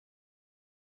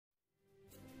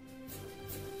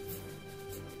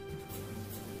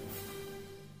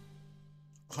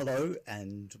Hello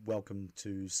and welcome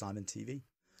to SimonTV.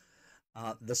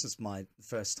 This is my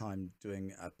first time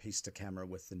doing a piece to camera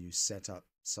with the new setup,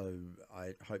 so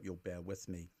I hope you'll bear with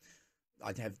me.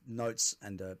 I have notes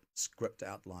and a script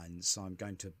outline, so I'm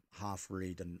going to half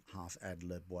read and half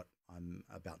ad-lib what I'm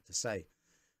about to say.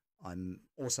 I'm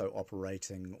also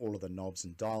operating all of the knobs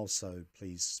and dials, so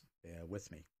please bear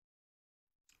with me.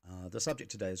 The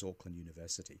subject today is Auckland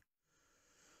University.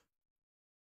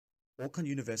 Auckland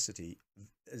University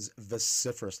is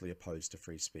vociferously opposed to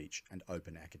free speech and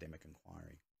open academic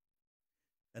inquiry.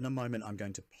 In a moment, I'm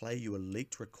going to play you a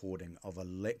leaked recording of a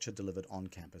lecture delivered on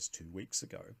campus 2 weeks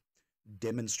ago,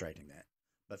 demonstrating that,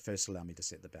 but first allow me to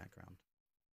set the background.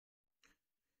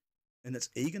 In its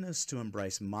eagerness to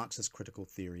embrace Marxist critical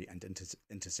theory and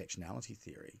intersectionality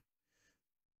theory,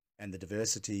 and the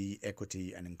diversity,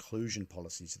 equity, and inclusion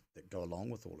policies that go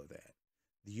along with all of that,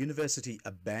 the university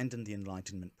abandoned the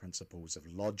Enlightenment principles of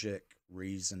logic,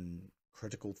 reason,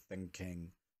 critical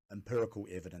thinking, empirical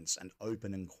evidence, and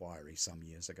open inquiry some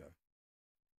years ago.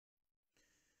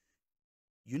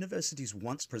 Universities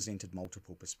once presented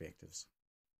multiple perspectives.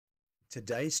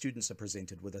 Today, students are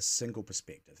presented with a single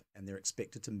perspective, and they're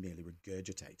expected to merely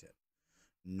regurgitate it.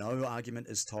 No argument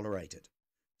is tolerated.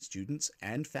 Students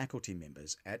and faculty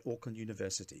members at Auckland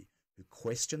University who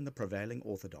question the prevailing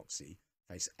orthodoxy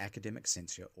face academic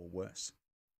censure or worse.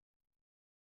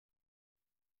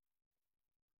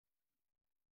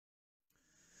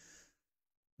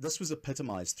 This was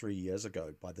epitomized 3 years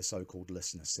ago by the so-called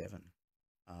Listener 7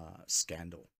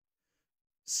 scandal.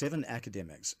 7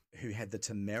 academics who had the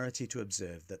temerity to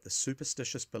observe that the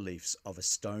superstitious beliefs of a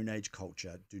Stone Age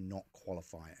culture do not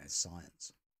qualify as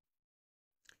science.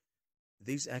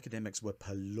 These academics were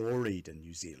pilloried in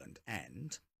New Zealand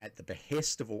and, at the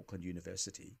behest of Auckland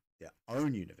University, their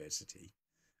own university,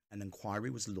 an inquiry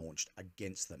was launched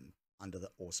against them under the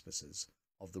auspices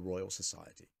of the Royal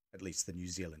Society, at least the New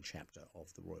Zealand chapter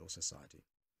of the Royal Society.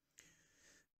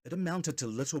 It amounted to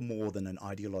little more than an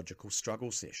ideological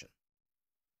struggle session.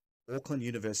 Auckland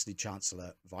University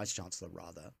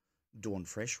Vice-Chancellor Dawn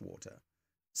Freshwater,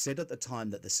 said at the time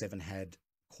that the 7 had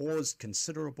caused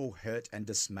considerable hurt and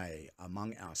dismay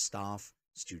among our staff,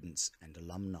 students, and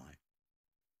alumni.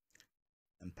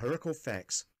 Empirical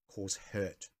facts cause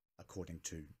hurt, according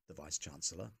to the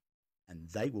Vice-Chancellor, and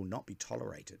they will not be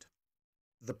tolerated.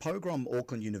 The pogrom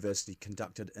Auckland University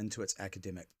conducted into its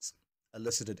academics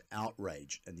elicited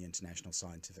outrage in the international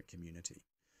scientific community,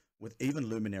 with even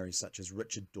luminaries such as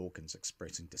Richard Dawkins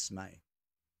expressing dismay.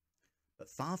 But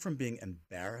far from being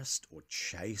embarrassed or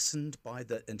chastened by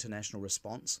the international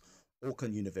response,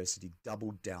 Auckland University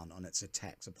doubled down on its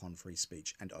attacks upon free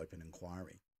speech and open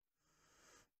inquiry.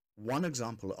 One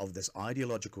example of this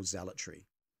ideological zealotry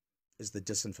is the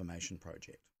Disinformation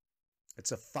Project.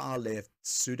 It's a far-left,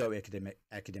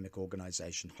 pseudo-academic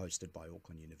organisation hosted by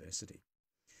Auckland University.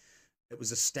 It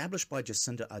was established by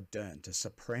Jacinda Ardern to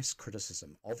suppress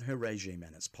criticism of her regime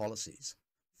and its policies,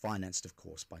 financed, of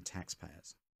course, by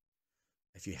taxpayers.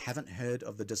 If you haven't heard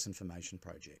of the Disinformation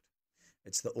Project,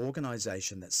 it's the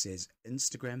organisation that says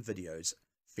Instagram videos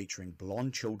featuring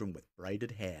blonde children with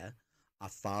braided hair are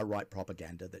far-right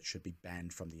propaganda that should be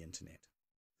banned from the internet.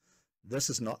 This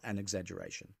is not an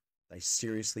exaggeration. They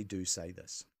seriously do say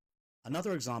this.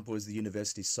 Another example is the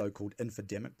university's so-called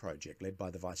Infodemic Project led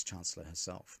by the Vice-Chancellor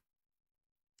herself.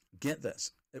 Get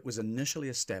this, it was initially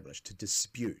established to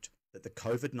dispute that the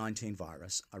COVID-19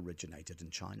 virus originated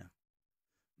in China.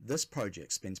 This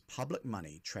project spends public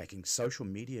money tracking social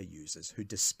media users who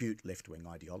dispute left-wing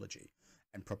ideology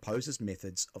and proposes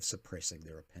methods of suppressing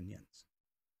their opinions.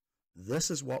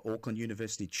 This is what Auckland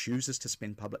University chooses to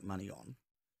spend public money on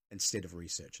instead of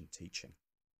research and teaching.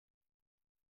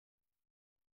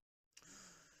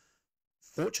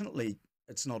 Fortunately,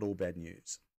 it's not all bad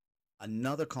news.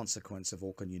 Another consequence of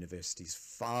Auckland University's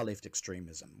far-left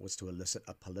extremism was to elicit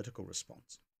a political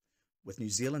response, with New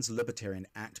Zealand's Libertarian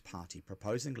ACT Party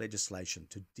proposing legislation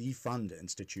to defund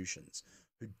institutions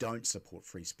who don't support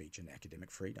free speech and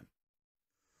academic freedom.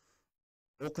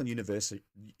 Auckland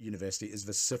University is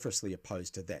vociferously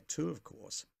opposed to that too, of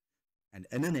course, and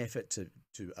in an effort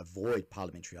to avoid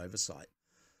parliamentary oversight,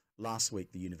 last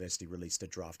week the university released a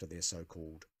draft of their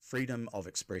so-called Freedom of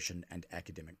Expression and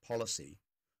Academic Policy,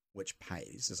 which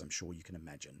pays, as I'm sure you can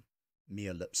imagine,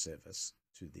 mere lip service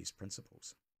to these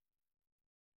principles.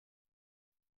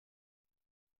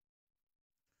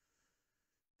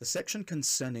 The section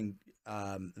concerning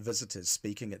visitors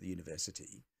speaking at the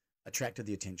university attracted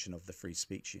the attention of the Free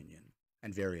Speech Union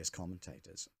and various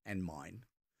commentators, and mine.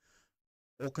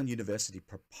 Auckland University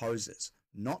proposes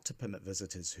not to permit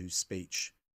visitors whose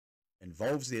speech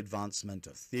involves the advancement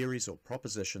of theories or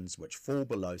propositions which fall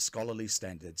below scholarly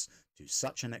standards to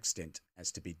such an extent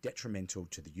as to be detrimental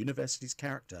to the university's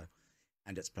character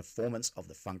and its performance of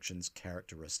the functions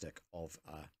characteristic of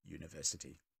a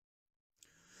university.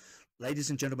 Ladies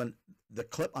and gentlemen, the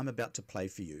clip I'm about to play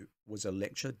for you was a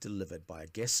lecture delivered by a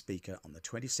guest speaker on the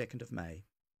 22nd of May,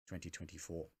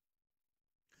 2024.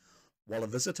 While a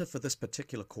visitor for this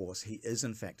particular course, he is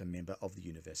in fact a member of the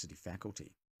university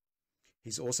faculty.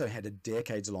 He's also had a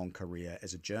decades-long career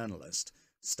as a journalist,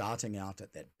 starting out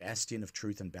at that bastion of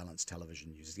truth and balance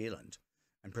Television New Zealand,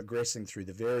 and progressing through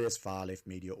the various far-left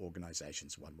media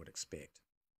organisations one would expect.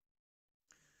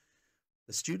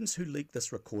 The students who leaked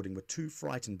this recording were too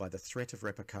frightened by the threat of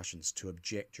repercussions to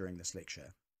object during this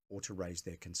lecture or to raise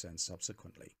their concerns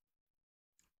subsequently.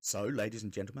 So, ladies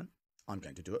and gentlemen, I'm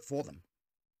going to do it for them.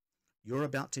 You're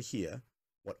about to hear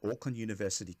what Auckland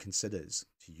University considers,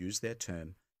 to use their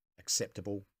term,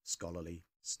 acceptable scholarly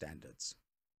standards.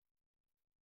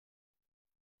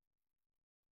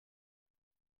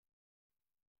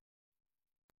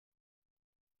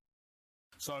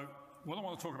 So what I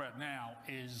want to talk about now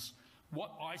is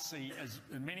what I see as,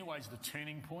 in many ways, the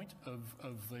turning point of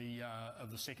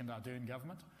the second Ardern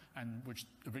government, and which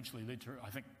eventually led to, I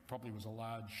think, probably was a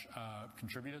large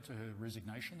contributor to her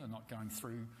resignation and not going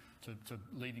through to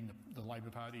leading the Labour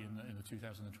Party in the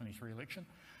 2023 election.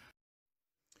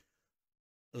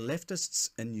 Leftists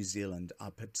in New Zealand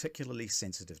are particularly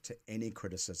sensitive to any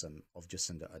criticism of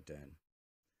Jacinda Ardern.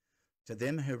 To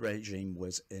them, her regime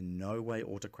was in no way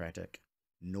autocratic,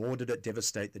 nor did it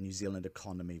devastate the New Zealand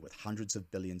economy with hundreds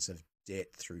of billions of debt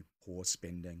through poor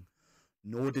spending,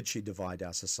 nor did she divide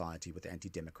our society with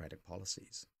anti-democratic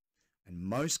policies. And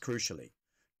most crucially,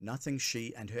 nothing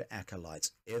she and her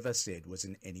acolytes ever said was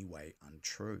in any way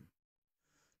untrue.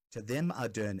 To them,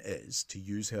 Ardern is, to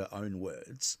use her own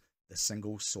words, the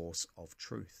single source of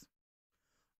truth.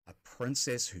 A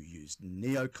princess who used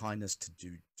neo-kindness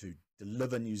to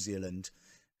deliver New Zealand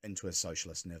into a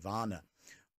socialist nirvana,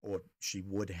 or she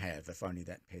would have if only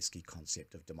that pesky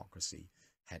concept of democracy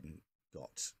hadn't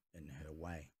got in her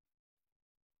way.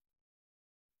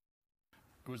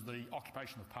 It was the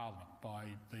occupation of Parliament by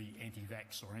the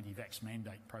anti-vax or anti-vax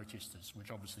mandate protesters, which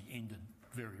obviously ended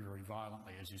very, very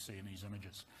violently, as you see in these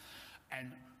images.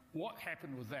 And what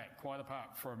happened with that, quite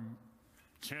apart from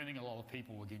turning a lot of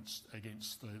people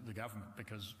against the government,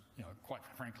 because, you know, quite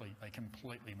frankly, they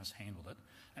completely mishandled it.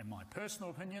 And my personal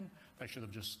opinion, they should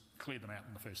have just cleared them out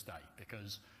on the first day,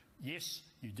 because yes,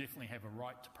 you definitely have a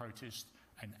right to protest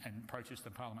and protest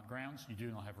in Parliament grounds. You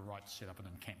do not have a right to set up an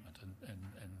encampment in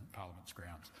Parliament's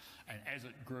grounds. And as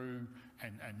it grew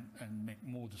and meant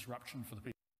more disruption for the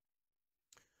people.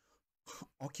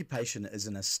 Occupation is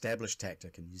an established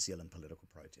tactic in New Zealand political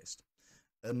protest.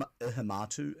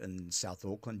 Ihumātao in South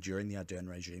Auckland during the Ardern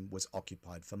regime was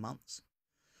occupied for months.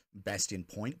 Bastion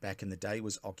Point back in the day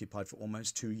was occupied for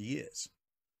almost 2 years.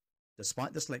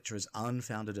 Despite this lecturer's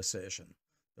unfounded assertion,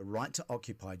 the right to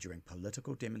occupy during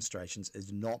political demonstrations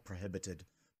is not prohibited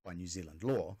by New Zealand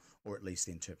law, or at least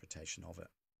the interpretation of it.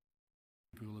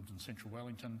 People who lived in central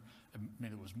Wellington, it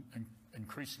meant it was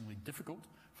increasingly difficult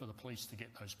for the police to get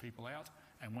those people out,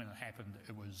 and when it happened,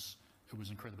 it was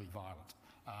incredibly violent.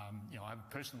 You know, I have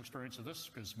a personal experience of this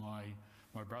because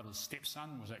my brother's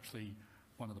stepson was actually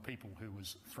one of the people who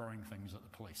was throwing things at the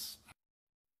police.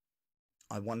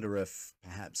 I wonder if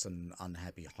perhaps an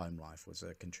unhappy home life was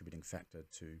a contributing factor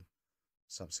to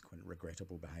subsequent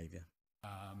regrettable behaviour.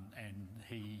 And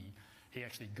he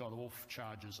actually got off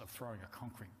charges of throwing a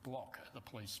concrete block at the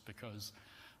police because,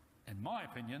 in my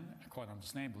opinion, quite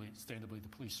understandably, the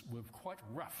police were quite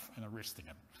rough in arresting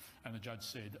him. And the judge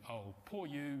said, "Oh, poor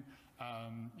you,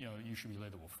 you know, you should be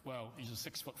let off." Well, he's a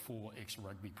 6'4"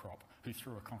 ex-rugby prop who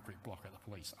threw a concrete block at the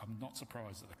police. I'm not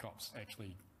surprised that the cops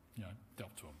actually, you know,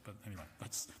 dealt to him. But anyway,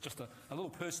 that's just a little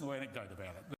personal anecdote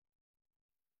about it.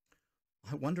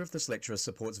 I wonder if this lecturer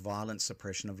supports violent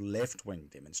suppression of left-wing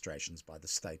demonstrations by the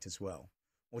state as well,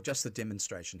 or just the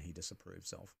demonstration he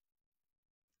disapproves of.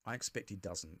 I expect he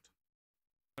doesn't.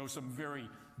 There were some very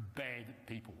bad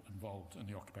people involved in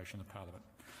the occupation of Parliament.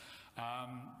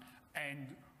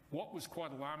 And what was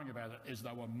quite alarming about it is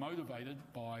they were motivated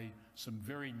by some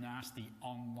very nasty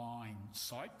online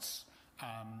sites.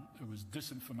 It was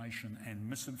disinformation and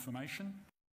misinformation.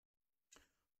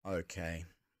 Okay.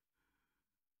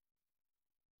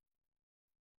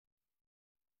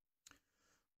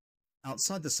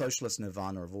 Outside the socialist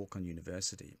nirvana of Auckland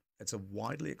University, it's a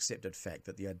widely accepted fact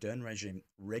that the Ardern regime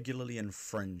regularly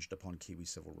infringed upon Kiwi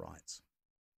civil rights.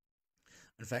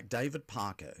 In fact, David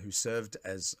Parker, who served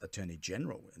as Attorney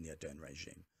General in the Ardern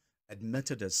regime,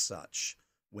 admitted as such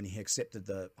when he accepted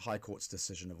the High Court's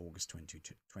decision of August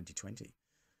 2020.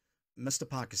 Mr.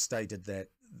 Parker stated that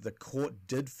the court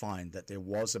did find that there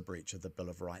was a breach of the Bill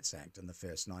of Rights Act in the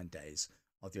first 9 days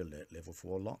of the Alert Level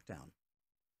 4 lockdown.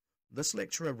 This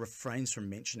lecturer refrains from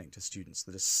mentioning to students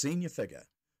that a senior figure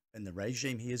in the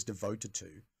regime he is devoted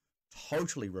to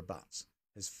totally rebuts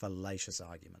his fallacious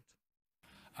argument.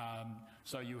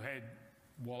 So you had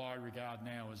what I regard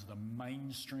now as the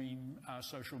mainstream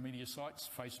social media sites,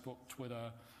 Facebook,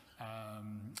 Twitter,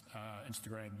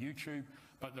 Instagram, YouTube,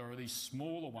 but there are these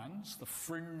smaller ones, the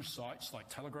fringe sites like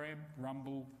Telegram,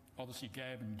 Rumble, Odyssey,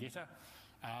 Gab and Getter,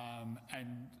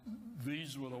 and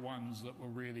these were the ones that were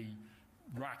really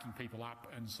racking people up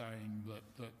and saying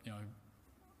that you know,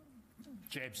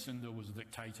 Jacinda was a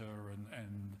dictator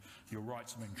and your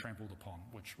rights are being trampled upon,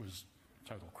 which was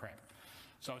total crap.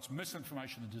 So it's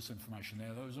misinformation and disinformation.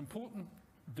 Now, there was an important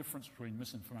difference between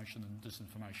misinformation and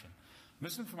disinformation.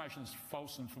 Misinformation is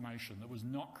false information that was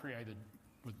not created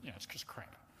with, you know, it's just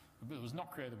crap. It was not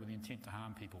created with the intent to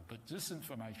harm people. But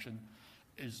disinformation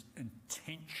is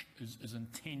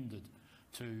intended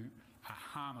to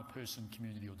harm a person,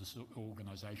 community, or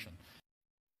organisation.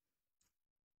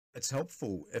 It's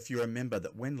helpful if you remember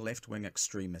that when left-wing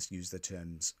extremists use the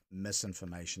terms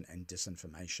misinformation and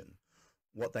disinformation,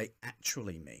 what they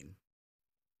actually mean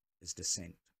is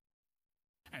dissent.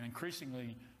 And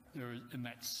increasingly, in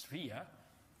that sphere,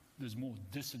 there's more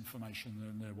disinformation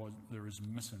than there is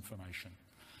misinformation.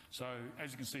 So,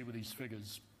 as you can see with these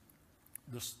figures,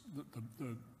 the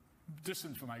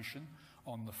disinformation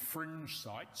on the fringe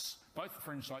sites, both the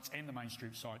fringe sites and the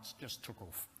mainstream sites, just took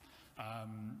off.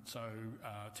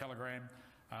 Telegram,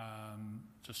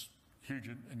 just huge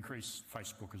increase,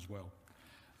 Facebook as well.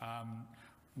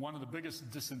 One of the biggest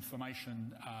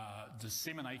disinformation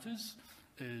disseminators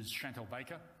is Chantal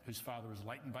Baker, whose father is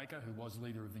Leighton Baker, who was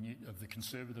leader of the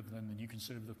Conservative and then the New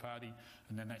Conservative Party,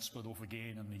 and then that split off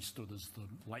again, and he stood as the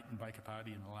Leighton Baker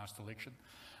Party in the last election.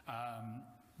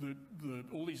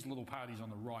 All these little parties on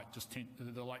the right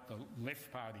they're like the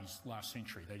left parties last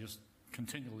century. They just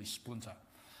continually splinter.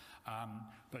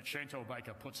 But Chantal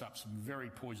Baker puts up some very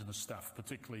poisonous stuff,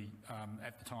 particularly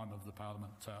at the time of the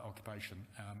Parliament occupation,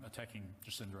 attacking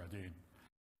Jacinda Ardern.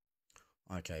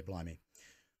 Okay, blimey.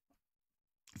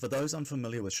 For those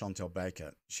unfamiliar with Chantal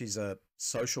Baker, she's a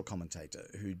social commentator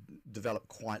who developed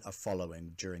quite a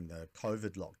following during the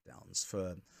COVID lockdowns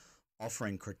for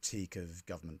offering critique of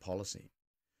government policy.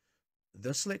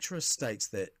 This lecturer states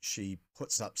that she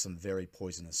puts up some very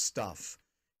poisonous stuff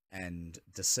and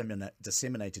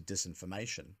disseminated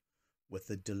disinformation with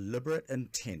the deliberate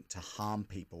intent to harm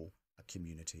people, a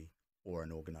community, or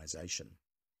an organisation.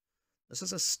 This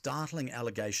is a startling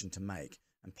allegation to make,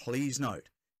 and please note,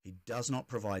 he does not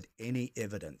provide any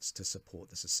evidence to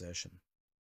support this assertion.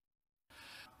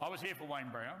 I was here for Wayne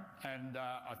Brown, and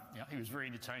he was very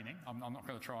entertaining. I'm not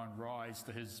going to try and rise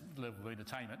to his level of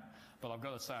entertainment, but I've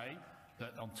got to say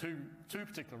that on two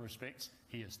particular respects,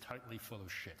 he is totally full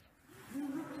of shit.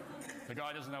 The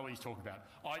guy doesn't know what he's talking about.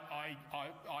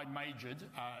 I majored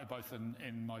both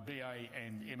in my BA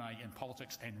and MA in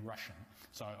politics and Russian.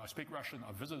 So I speak Russian.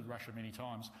 I've visited Russia many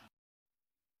times.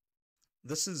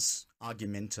 This is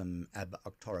argumentum ab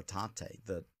auctoritate,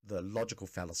 the logical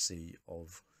fallacy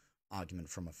of argument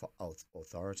from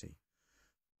authority.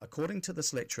 According to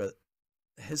this lecturer,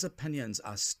 his opinions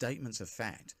are statements of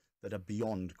fact that are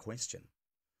beyond question.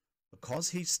 Because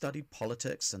he studied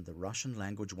politics and the Russian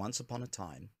language once upon a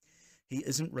time, he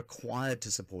isn't required to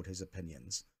support his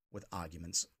opinions with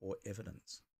arguments or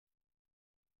evidence.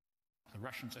 The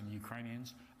Russians and the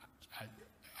Ukrainians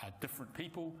are different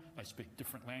people. They speak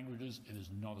different languages. It is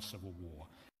not a civil war.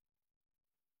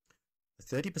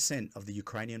 30% of the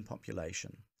Ukrainian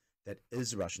population that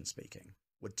is Russian-speaking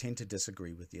would tend to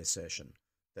disagree with the assertion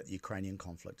that the Ukrainian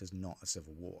conflict is not a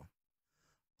civil war.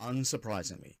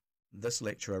 Unsurprisingly, this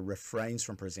lecturer refrains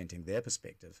from presenting their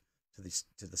perspective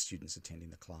to the students attending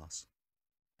the class.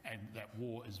 And that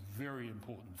war is very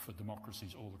important for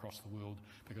democracies all across the world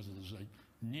because it is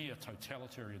a near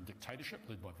totalitarian dictatorship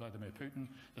led by Vladimir Putin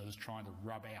that is trying to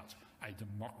rub out a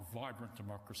vibrant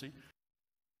democracy.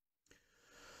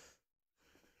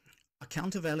 A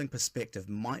countervailing perspective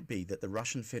might be that the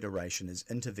Russian Federation is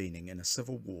intervening in a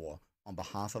civil war on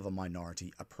behalf of a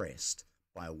minority oppressed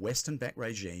by a Western-backed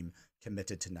regime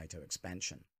committed to NATO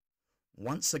expansion.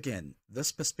 Once again,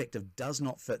 this perspective does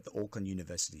not fit the Auckland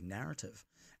University narrative,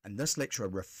 and this lecturer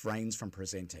refrains from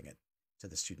presenting it to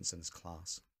the students in his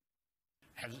class.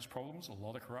 Has its problems, a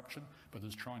lot of corruption, but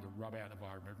is trying to rub out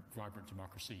a vibrant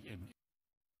democracy in.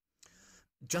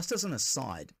 Just as an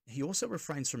aside, he also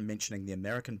refrains from mentioning the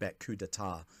American-backed coup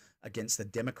d'etat against the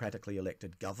democratically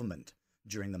elected government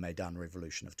during the Maidan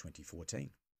Revolution of 2014,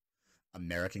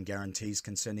 American guarantees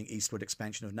concerning eastward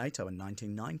expansion of NATO in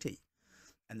 1990,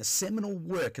 and the seminal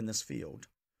work in this field,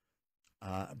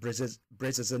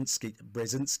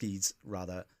 Brzezinski's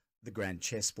The Grand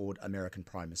Chessboard, American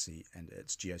Primacy and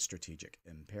its Geostrategic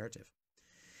Imperative.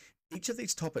 Each of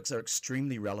these topics are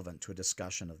extremely relevant to a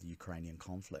discussion of the Ukrainian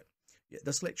conflict, yet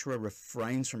this lecturer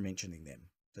refrains from mentioning them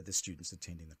to the students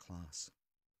attending the class.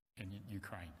 In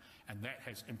Ukraine, and that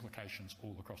has implications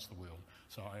all across the world.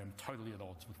 So I am totally at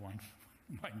odds with Wayne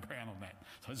Brown on that.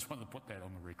 So I just wanted to put that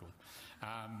on the record.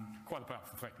 Quite apart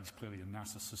from the fact he's clearly a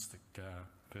narcissistic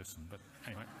person. But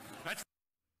anyway, that's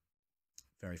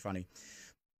very funny.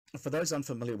 For those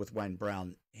unfamiliar with Wayne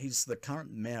Brown, he's the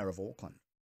current mayor of Auckland.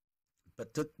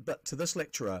 But to this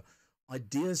lecturer,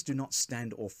 ideas do not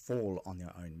stand or fall on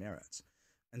their own merits.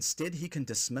 Instead, he can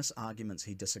dismiss arguments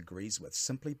he disagrees with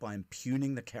simply by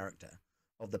impugning the character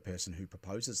of the person who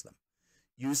proposes them,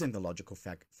 using the logical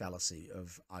fallacy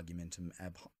of argumentum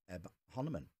ad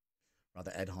hominem.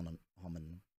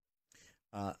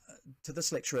 To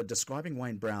this lecturer, describing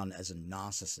Wayne Brown as a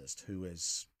narcissist who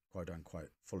is,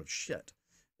 quote-unquote, full of shit,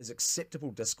 is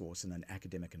acceptable discourse in an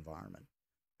academic environment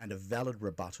and a valid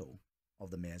rebuttal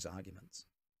of the mayor's arguments.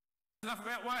 Enough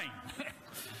about Wayne,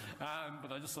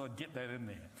 but I just thought I'd get that in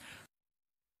there.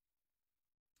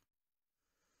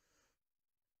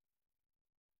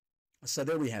 So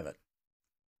there we have it.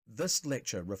 This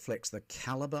lecture reflects the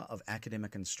calibre of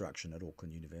academic instruction at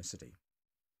Auckland University.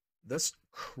 This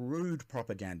crude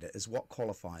propaganda is what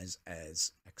qualifies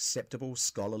as acceptable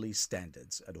scholarly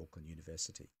standards at Auckland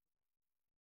University.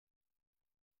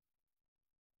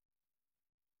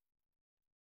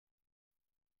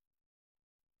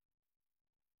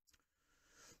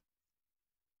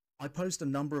 I posed a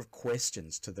number of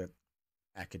questions to the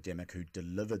academic who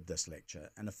delivered this lecture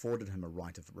and afforded him a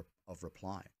right of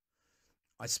reply.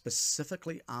 I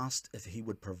specifically asked if he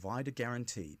would provide a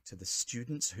guarantee to the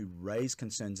students who raised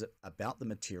concerns about the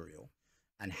material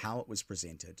and how it was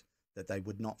presented that they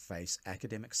would not face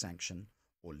academic sanction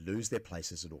or lose their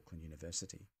places at Auckland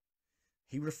University.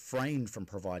 He refrained from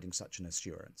providing such an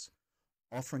assurance,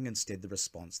 offering instead the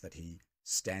response that he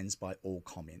stands by all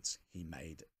comments he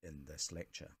made in this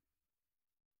lecture.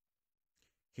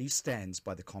 He stands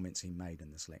by the comments he made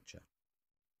in this lecture.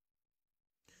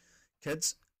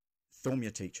 Kids, film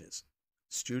your teachers.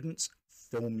 Students,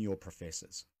 film your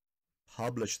professors.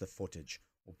 Publish the footage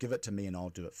or give it to me and I'll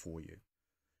do it for you.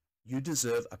 You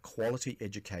deserve a quality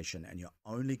education and you're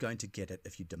only going to get it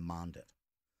if you demand it.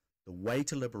 The way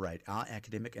to liberate our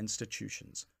academic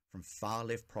institutions from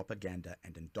far-left propaganda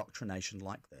and indoctrination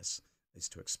like this is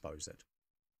to expose it.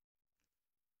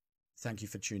 Thank you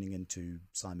for tuning in to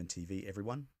SimonTV,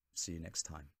 everyone. See you next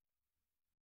time.